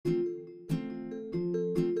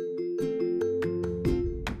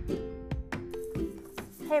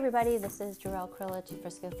everybody, this is Jarrell Krilich,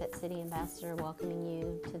 Frisco Fit City Ambassador, welcoming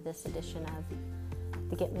you to this edition of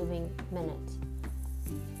the Get Moving Minute.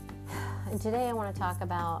 And today I want to talk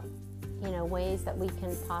about, ways that we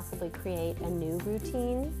can possibly create a new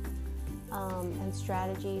routine and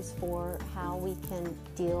strategies for how we can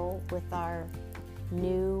deal with our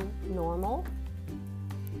new normal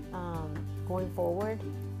going forward.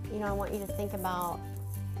 I want you to think about,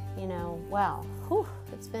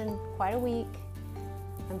 it's been quite a week.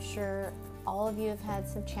 I'm sure all of you have had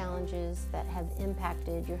some challenges that have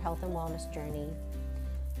impacted your health and wellness journey.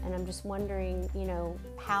 And I'm just wondering,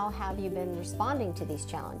 how have you been responding to these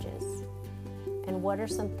challenges? And what are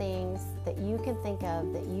some things that you can think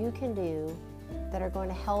of that you can do that are going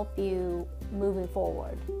to help you moving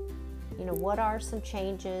forward? What are some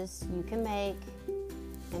changes you can make,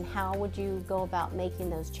 and how would you go about making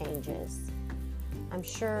those changes? I'm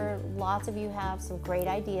sure lots of you have some great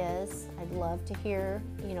ideas. I'd love to hear,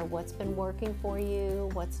 what's been working for you,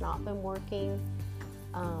 what's not been working.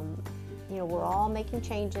 We're all making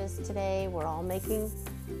changes today. We're all making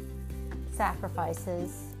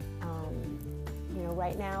sacrifices.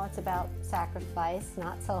 Right now it's about sacrifice,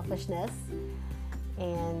 not selfishness.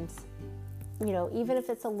 And, even if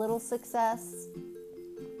it's a little success,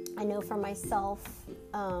 I know for myself,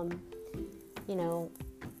 I've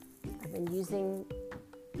been using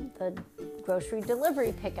the grocery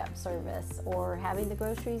delivery pickup service or having the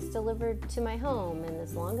groceries delivered to my home. And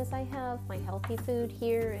as long as I have my healthy food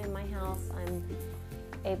here in my house, I'm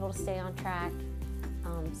able to stay on track,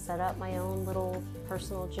 set up my own little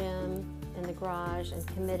personal gym in the garage, and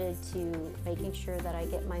committed to making sure that I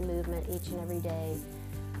get my movement each and every day.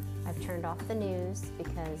 I've turned off the news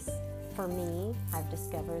because for me, I've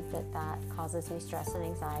discovered that causes me stress and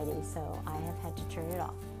anxiety, so I have had to turn it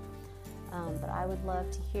off. But I would love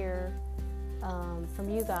to hear from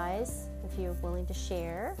you guys if you're willing to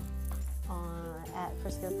share at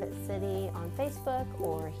Frisco Fit City on Facebook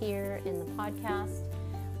or here in the podcast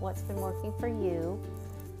what's been working for you.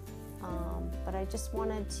 But I just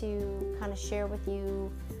wanted to kind of share with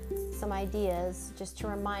you some ideas just to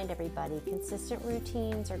remind everybody. Consistent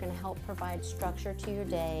routines are going to help provide structure to your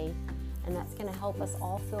day, and that's going to help us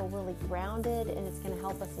all feel really grounded, and it's going to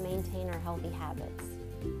help us maintain our healthy habits.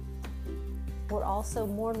 We're also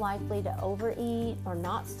more likely to overeat or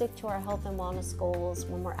not stick to our health and wellness goals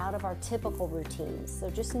when we're out of our typical routines.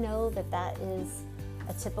 So just know that is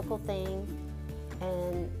a typical thing.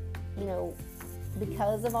 And,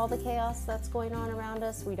 because of all the chaos that's going on around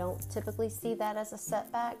us, we don't typically see that as a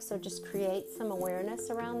setback. So just create some awareness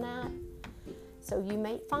around that. So you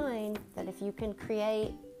may find that if you can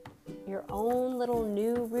create your own little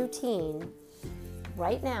new routine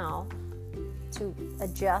right now to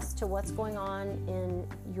adjust to what's going on in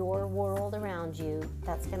your world around you,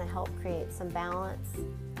 that's going to help create some balance,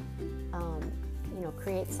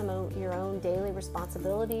 create some of your own daily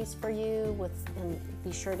responsibilities for you and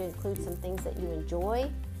be sure to include some things that you enjoy,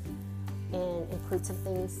 and include some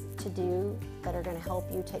things to do that are going to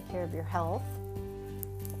help you take care of your health,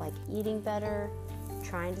 like eating better,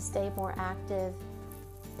 trying to stay more active,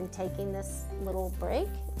 and taking this little break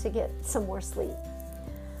to get some more sleep.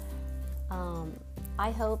 I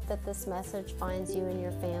hope that this message finds you and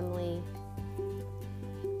your family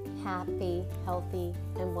happy, healthy,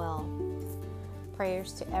 and well.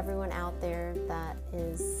 Prayers to everyone out there that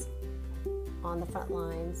is on the front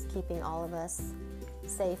lines, keeping all of us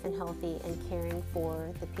safe and healthy and caring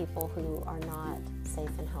for the people who are not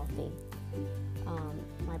safe and healthy.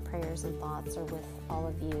 My prayers and thoughts are with all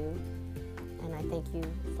of you, and I thank you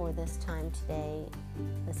for this time today.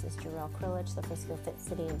 This is Jarrell Krilich, the Frisco Fit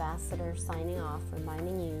City Ambassador, signing off,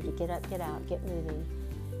 reminding you to get up, get out, get moving,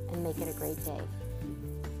 and make it a great day.